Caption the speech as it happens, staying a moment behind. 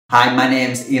Hi, my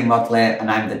name's Ian Rodley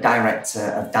and I'm the Director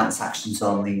of Dance Action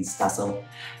Zone Leeds, DAZL.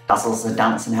 DAZL is a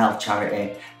dance and health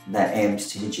charity that aims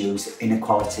to reduce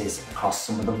inequalities across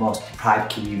some of the most deprived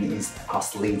communities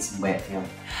across Leeds and Wakefield.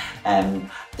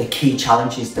 The key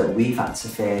challenges that we've had to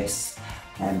face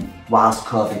whilst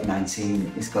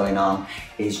COVID-19 is going on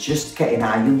is just getting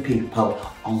our young people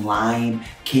online,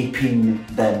 keeping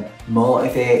them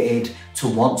motivated to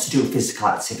want to do physical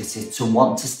activity, to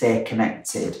want to stay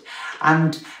connected,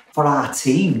 and for our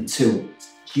team to,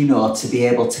 to be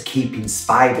able to keep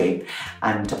inspiring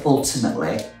and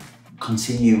ultimately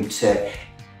continue to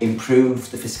improve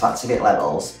the physical activity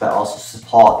levels, but also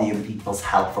support the young people's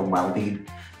health and well-being.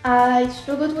 I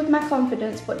struggled with my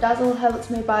confidence, but DAZL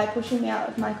helped me by pushing me out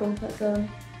of my comfort zone.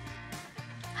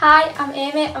 Hi, I'm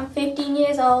Amy, I'm 15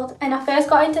 years old and I first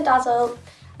got into DAZL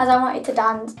as I wanted to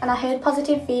dance and I heard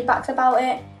positive feedbacks about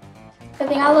it. The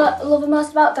thing I love the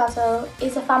most about DAZL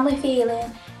is the family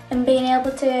feeling and being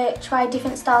able to try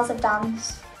different styles of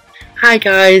dance. Hi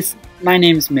guys, my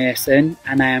name's Mason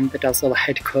and I am the DAZL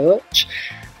head coach,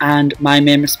 and my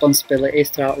main responsibilities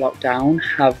throughout lockdown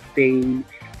have been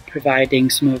providing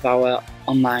some of our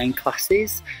online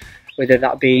classes, whether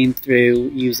that being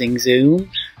through using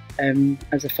Zoom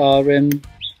as a forum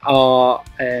or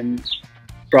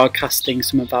broadcasting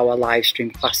some of our live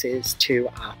stream classes to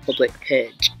our public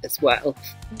page as well.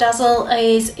 DAZL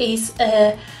is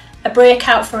a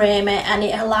breakout for Amy, and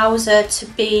it allows her to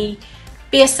be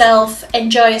herself,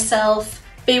 enjoy herself,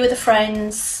 be with her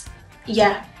friends.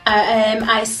 Yeah,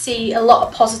 I see a lot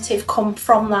of positive come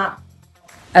from that.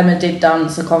 Emma did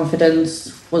dance, her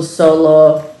confidence was so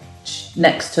low,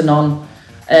 next to none,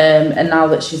 and now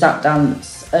that she's at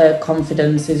dance, her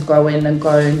confidence is growing and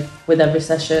growing with every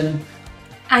session.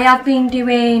 I have been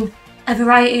doing a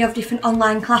variety of different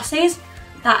online classes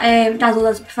that DAZL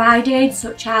has provided,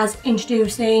 such as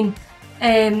introducing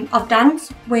of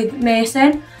dance with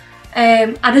Mason.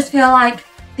 I just feel like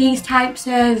these types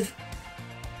of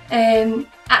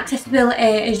accessibility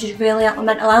is just really helped my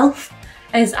mental health,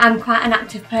 as I'm quite an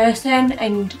active person,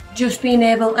 and just being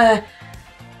able to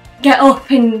get up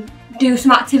and do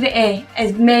some activity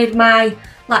has made my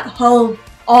whole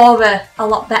aura a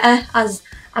lot better, as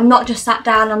I'm not just sat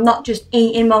down, I'm not just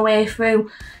eating my way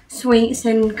through sweets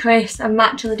and crisps, I'm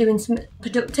actually doing something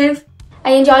productive.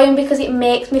 I enjoy them because it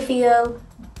makes me feel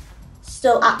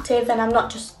still active and I'm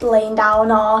not just laying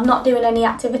down or not doing any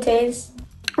activities.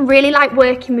 I really like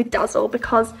working with DAZL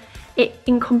because it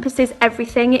encompasses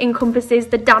everything. It encompasses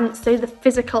the dance, so the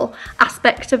physical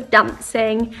aspect of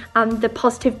dancing and the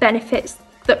positive benefits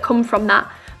that come from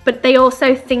that. But they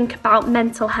also think about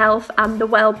mental health and the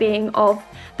well-being of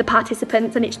the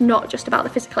participants, and it's not just about the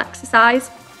physical exercise.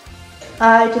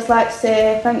 I'd just like to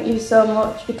say thank you so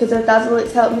much, because of DAZL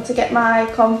it's helped me to get my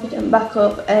confidence back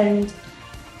up, and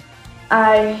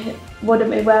I wouldn't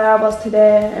be where I was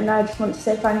today, and I just want to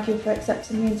say thank you for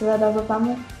accepting me into the DAZL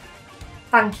family.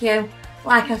 Thank you.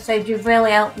 Like I said, you've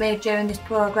really helped me during this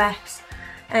progress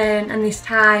and this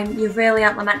time. You've really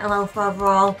helped my mental health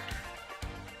overall,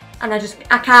 and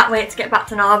I can't wait to get back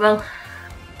to normal.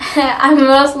 I'm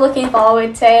most looking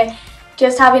forward to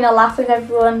just having a laugh with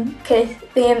everyone, because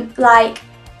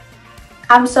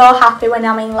I'm so happy when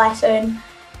I'm in lesson,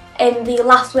 and the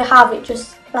laughs we have,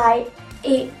 it's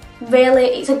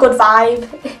a good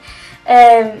vibe.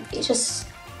 It's just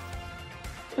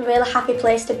a really happy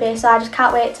place to be, so I just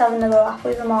can't wait to have another laugh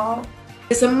with them all.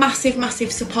 There's a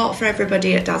massive support for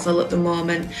everybody at DAZL at the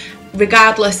moment,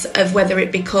 regardless of whether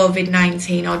it be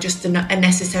COVID-19 or just a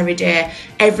necessary day.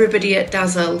 Everybody at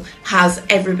DAZL has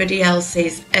everybody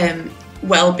else's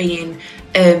well-being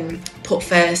put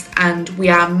first, and we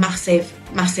are massive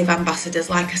ambassadors,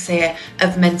 like I say,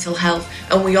 of mental health,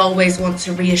 and we always want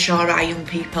to reassure our young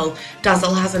people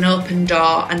DAZL has an open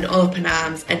door and open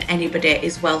arms, and anybody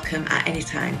is welcome at any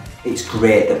time. It's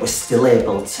great that we're still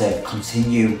able to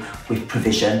continue with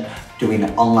provision, doing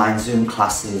online Zoom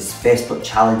classes, Facebook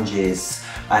challenges,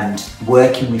 and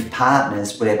working with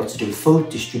partners. We're able to do food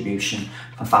distribution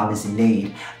for families in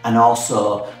need, and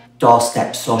also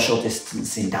doorstep social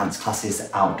distancing dance classes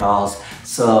outdoors.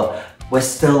 So we're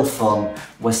still fun,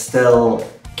 we're still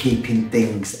keeping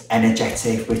things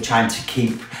energetic, we're trying to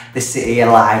keep the city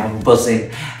alive and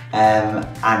buzzing,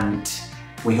 and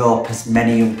we hope as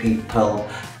many young people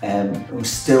who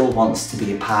still wants to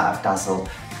be a part of DAZL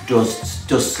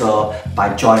does so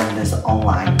by joining us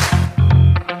online.